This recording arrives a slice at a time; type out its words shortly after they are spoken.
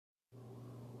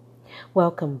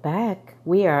Welcome back.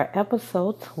 We are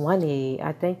episode 20.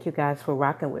 I thank you guys for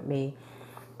rocking with me.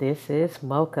 This is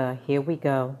Mocha. Here we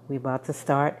go. We about to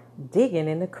start digging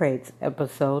in the crates,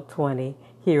 episode 20,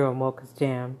 here on Mocha's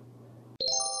Jam.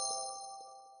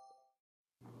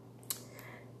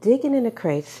 Digging in the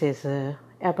crates is a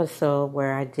episode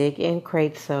where I dig in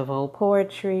crates of old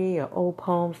poetry or old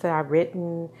poems that I've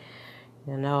written,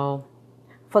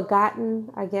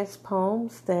 forgotten, I guess,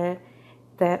 poems that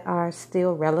are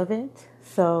still relevant.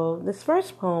 So this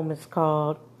first poem is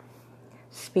called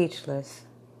Speechless.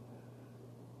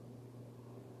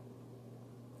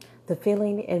 The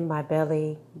feeling in my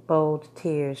belly, bold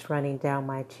tears running down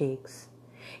my cheeks,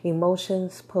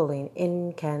 emotions pulling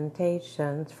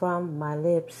incantations from my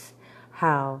lips.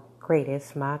 How great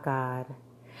is my God,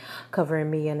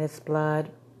 covering me in His blood,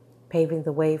 paving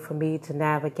the way for me to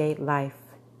navigate life.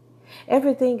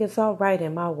 Everything is all right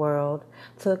in my world.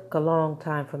 Took a long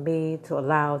time for me to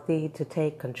allow Thee to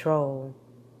take control.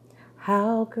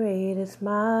 How great is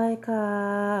my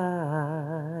God,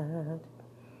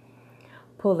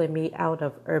 pulling me out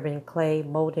of urban clay,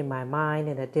 molding my mind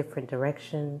in a different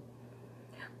direction.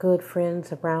 Good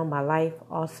friends around my life,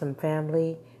 awesome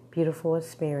family, beautiful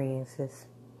experiences.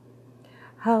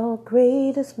 How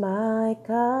great is my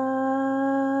God.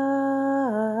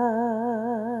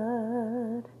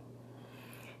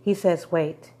 He says,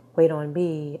 wait on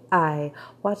me. I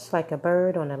watch like a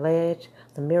bird on a ledge.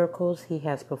 The miracles He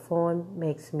has performed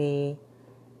makes me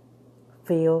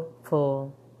feel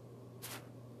full.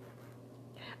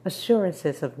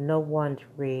 Assurances of no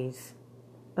wonderies,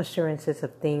 assurances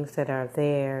of things that are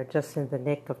there just in the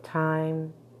nick of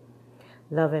time,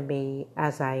 loving me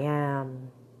as I am.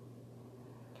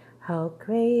 How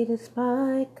great is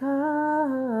my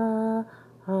God.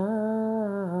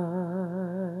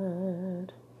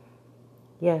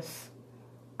 Yes,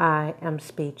 I am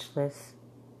speechless.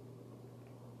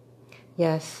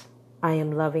 Yes, I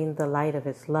am loving the light of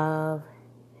His love.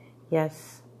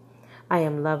 Yes, I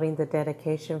am loving the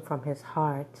dedication from His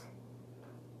heart.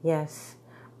 Yes,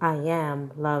 I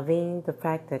am loving the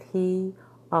fact that He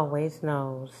always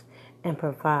knows and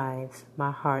provides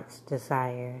my heart's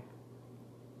desire.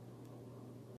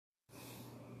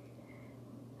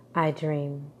 I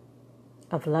dream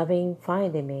of loving,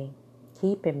 finding me,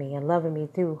 keeping me, and loving me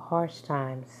through harsh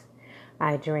times.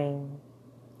 I dream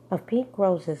of pink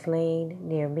roses laying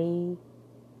near me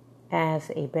as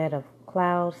a bed of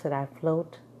clouds that I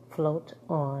float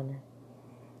on.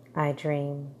 I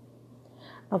dream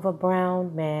of a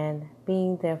brown man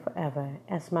being there forever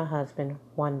as my husband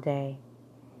one day.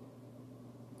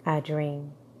 I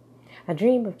dream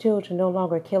of children no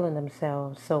longer killing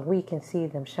themselves so we can see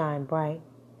them shine bright.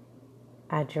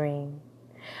 I dream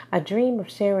of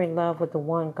sharing love with the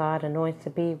one God anoints to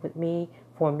be with me,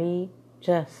 for me,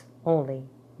 just only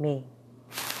me.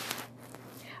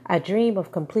 I dream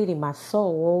of completing my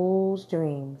soul's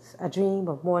dreams. I dream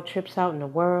of more trips out in the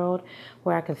world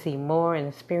where I can see more and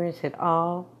experience it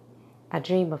all. I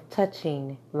dream of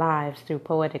touching lives through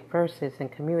poetic verses and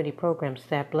community programs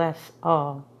that bless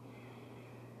all.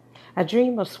 I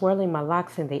dream of swirling my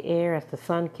locks in the air as the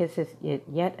sun kisses it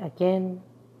yet again.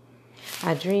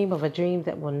 I dream of a dream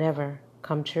that will never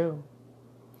come true.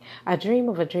 I dream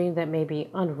of a dream that may be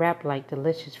unwrapped like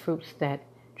delicious fruits that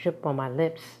drip on my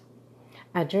lips.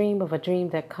 I dream of a dream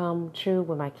that comes true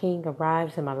when my King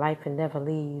arrives in my life and never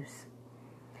leaves.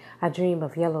 I dream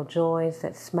of yellow joys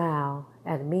that smile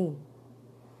at me.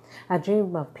 I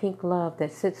dream of pink love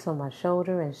that sits on my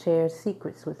shoulder and shares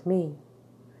secrets with me.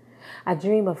 I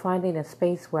dream of finding a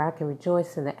space where I can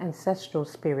rejoice in the ancestral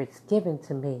spirits given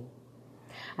to me.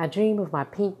 I dream of my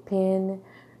pink pen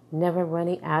never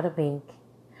running out of ink.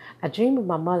 I dream of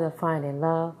my mother finding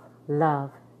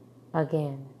love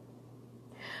again.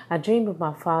 I dream of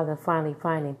my father finally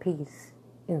finding peace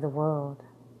in the world.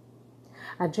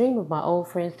 I dream of my old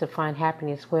friends to find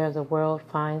happiness where the world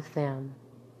finds them.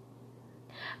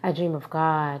 I dream of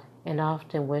God and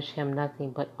often wish Him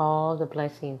nothing but all the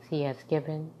blessings He has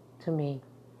given to me.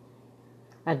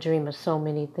 I dream of so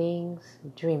many things,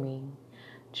 dreaming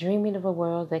of a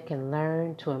world that can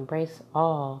learn to embrace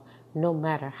all, no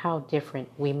matter how different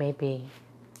we may be.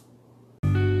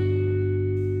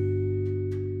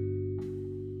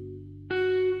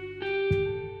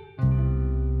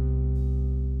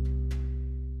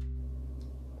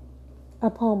 A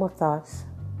poem of thoughts.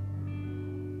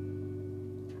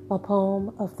 A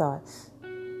poem of thoughts.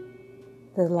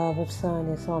 The love of sun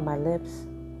is on my lips.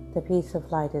 The peace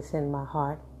of light is in my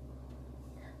heart.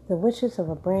 The wishes of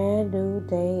a brand new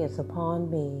day is upon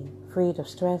me, freed of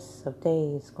stress of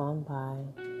days gone by.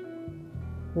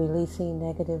 releasing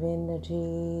negative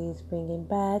energies, bringing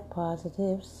back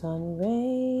positive sun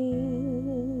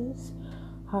rays.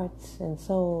 Hearts and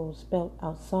souls spelt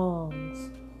out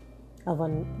songs of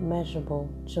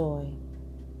unmeasurable joy.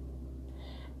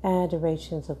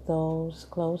 Adorations of those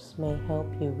close may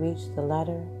help you reach the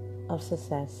ladder of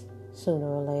success sooner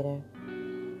or later.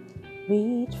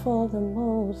 Reach for the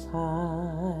Most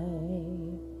High.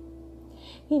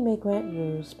 He may grant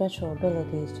you special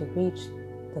abilities to reach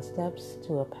the steps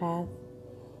to a path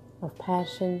of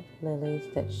passion lilies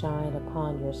that shine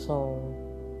upon your soul.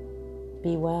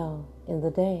 Be well in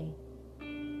the day.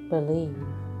 Believe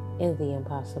in the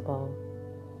impossible.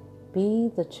 Be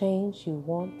the change you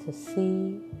want to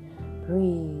see.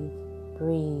 Breathe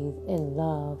in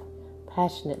love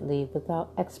passionately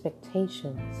without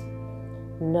expectations.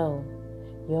 Know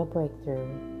your breakthrough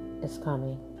is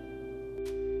coming.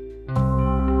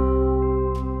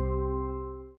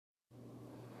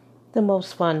 The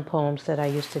most fun poems that I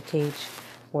used to teach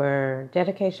were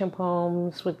dedication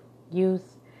poems with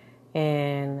youth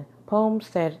and poems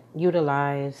that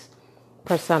utilize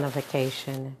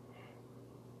personification.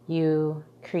 You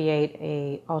create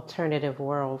an alternative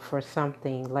world for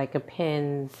something like a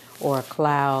pen or a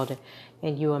cloud,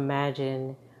 and you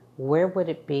imagine where would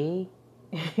it be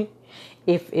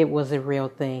if it was a real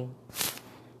thing.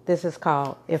 This is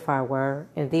called If I Were,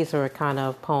 and these are the kind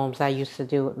of poems I used to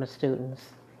do with my students.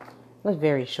 It's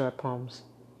very short poems.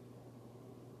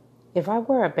 If I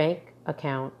were a bank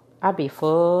account, I'd be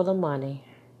full of money.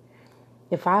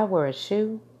 If I were a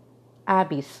shoe, I'd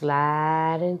be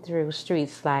sliding through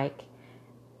streets like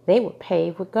they were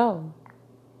paved with gold.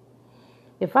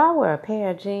 If I were a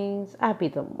pair of jeans, I'd be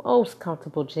the most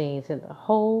comfortable jeans in the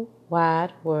whole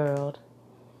wide world.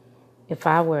 If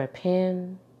I were a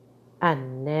pen, I'd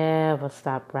never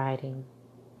stop writing.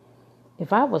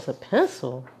 If I was a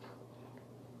pencil,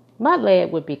 my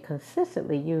lead would be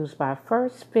consistently used by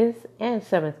 1st, 5th, and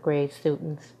 7th grade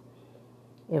students.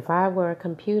 If I were a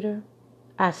computer,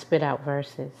 I'd spit out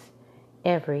verses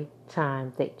every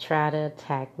time they try to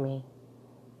attack me.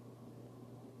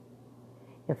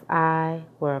 If I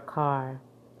were a car,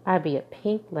 I'd be a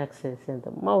pink Lexus in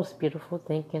the most beautiful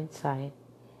thing in sight.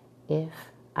 If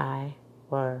I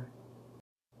were.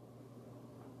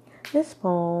 This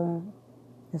poem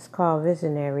is called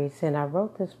Visionaries, and I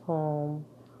wrote this poem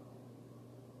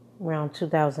around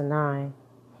 2009.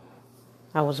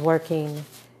 I was working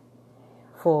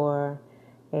for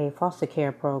a foster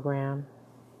care program,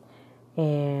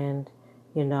 and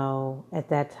at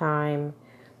that time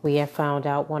we had found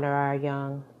out one of our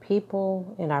young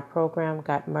people in our program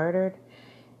got murdered,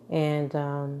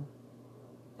 and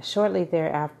shortly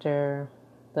thereafter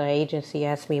the agency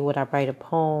asked me would I write a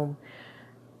poem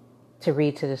to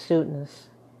read to the students.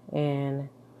 And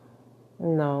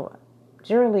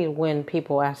generally when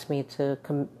people ask me to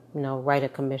write a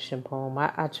commission poem,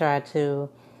 I try to,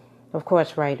 of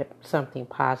course, write something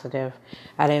positive.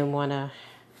 I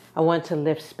wanted to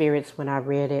lift spirits when I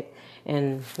read it.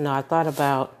 And I thought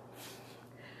about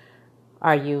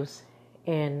our youth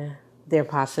and their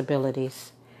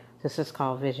possibilities. This is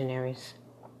called Visionaries.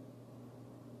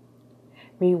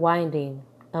 Rewinding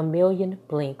a million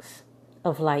blinks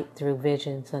of light through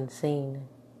visions unseen.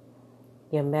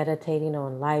 You're meditating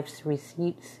on life's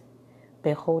receipts,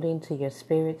 beholding to your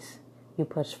spirits. You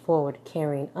push forward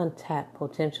carrying untapped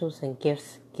potentials and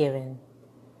gifts given.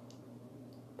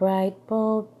 Bright,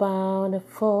 bold,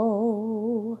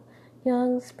 bountiful,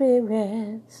 young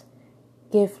spirits,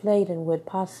 gift laden with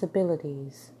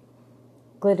possibilities.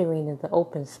 Glittering in the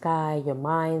open sky, your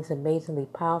mind's amazingly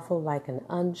powerful like an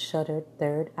unshuttered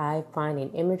third eye,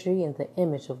 finding imagery in the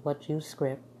image of what you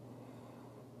script.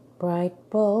 Bright,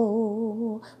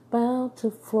 bold,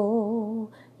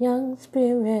 bountiful, young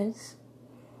spirits.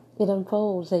 It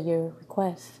unfolds at your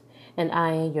request, and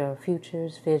eyeing your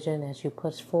future's vision as you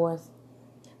push forth,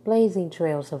 blazing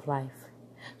trails of life,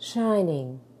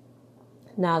 shining.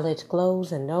 Knowledge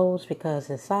glows and knows because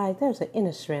inside there's an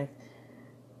inner strength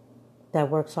that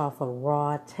works off of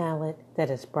raw talent that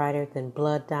is brighter than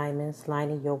blood diamonds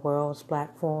lining your world's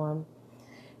platform.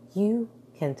 You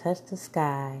can touch the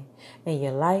sky and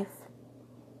your life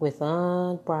with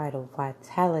unbridled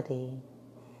vitality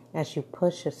as you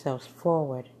push yourselves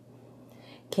forward,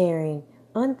 carrying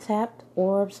untapped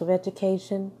orbs of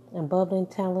education and bubbling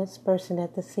talents bursting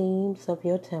at the seams of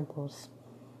your temples.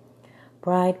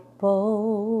 Bright,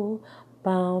 bold,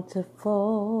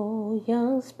 bountiful,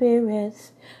 young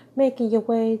spirits, making your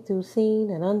way through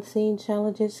seen and unseen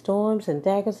challenges, storms, and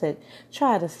daggers that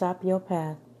try to stop your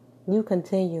path. You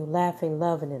continue laughing,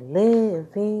 loving, and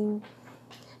living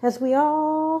as we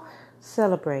all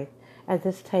celebrate at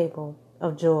this table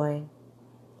of joy.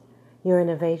 Your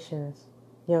innovations,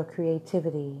 your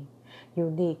creativity,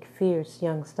 unique, fierce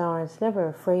young stars, never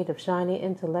afraid of shining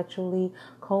intellectually,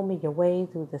 combing your way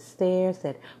through the stairs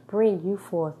that bring you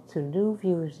forth to new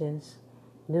visions,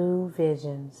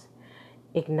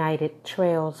 ignited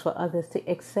trails for others to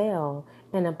excel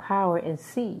and empower and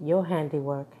see your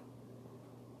handiwork.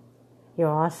 Your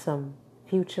awesome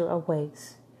future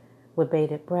awaits with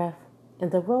bated breath,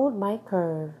 and the road might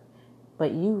curve,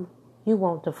 but you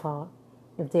won't default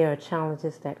if there are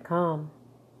challenges that come.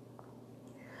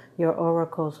 Your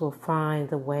oracles will find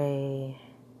the way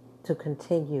to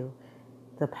continue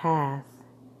the path,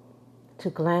 to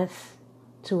glance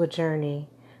to a journey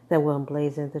that will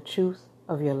emblazon the truth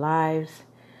of your lives,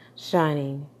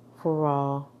 shining for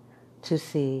all to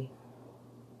see.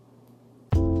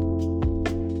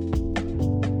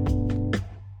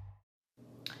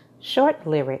 Short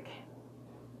lyric.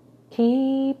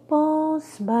 Keep on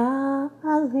smiling,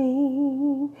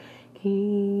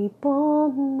 keep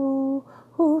on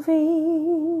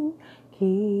moving,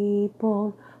 keep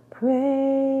on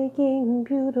praying,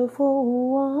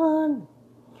 beautiful one,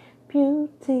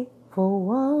 beautiful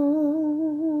one.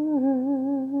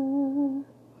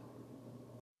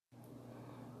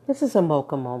 This is a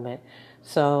mocha moment.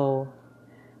 So,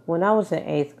 when I was in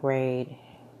 8th grade,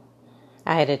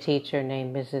 I had a teacher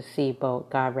named Mrs. Seabolt,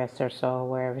 God rest her soul,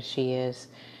 wherever she is.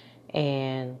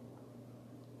 And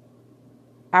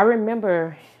I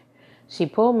remember she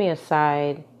pulled me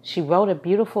aside. She wrote a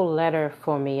beautiful letter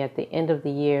for me at the end of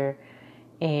the year.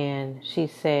 And she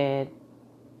said,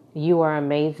 "You are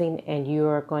amazing and you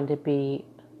are going to be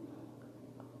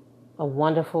a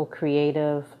wonderful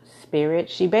creative spirit."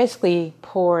 She basically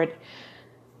poured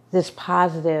this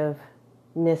positiveness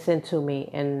into me,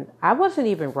 and I wasn't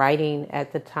even writing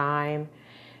at the time.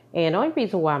 And the only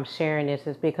reason why I'm sharing this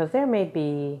is because there may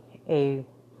be a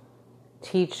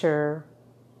teacher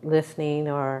listening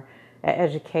or an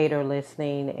educator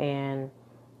listening, and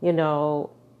in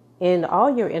all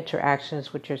your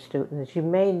interactions with your students, you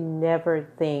may never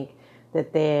think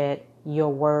that your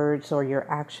words or your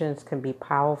actions can be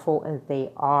powerful, and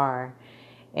they are.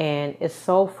 And it's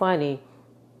so funny.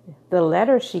 The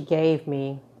letter she gave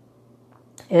me,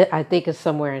 I think it's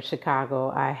somewhere in Chicago.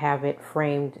 I have it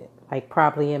framed, like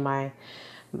probably at my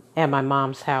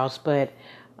mom's house. But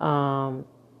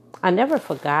I never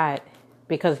forgot,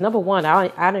 because number one, I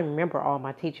didn't remember all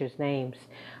my teachers' names.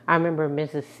 I remember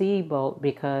Mrs. Seabolt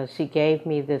because she gave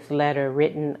me this letter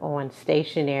written on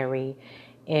stationery,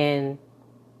 and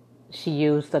she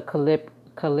used a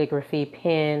calligraphy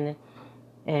pen.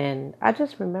 And I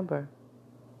just remember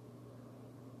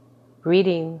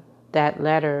reading that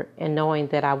letter and knowing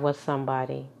that I was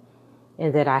somebody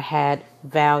and that I had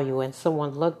value, and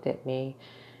someone looked at me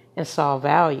and saw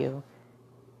value.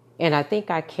 And I think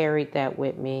I carried that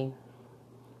with me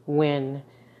when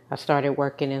I started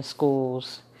working in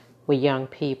schools with young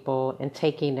people and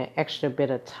taking an extra bit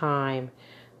of time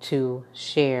to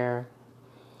share.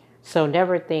 So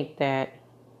never think that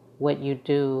what you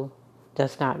do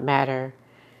does not matter,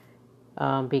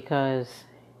 because,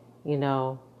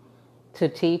 to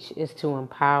teach is to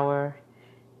empower,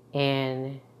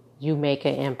 and you make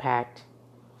an impact.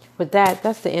 With that,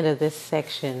 that's the end of this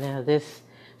section, this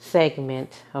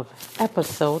segment of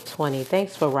episode 20.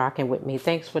 Thanks for rocking with me.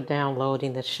 Thanks for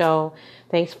downloading the show.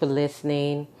 Thanks for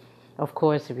listening. Of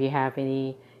course, if you have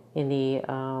any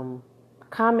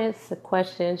comments or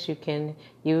questions, you can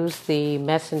use the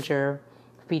messenger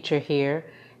feature here,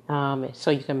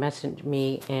 so you can message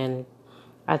me. And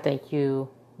I thank you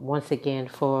once again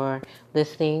for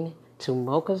listening to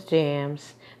Mocha's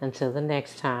Jams. Until the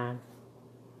next time.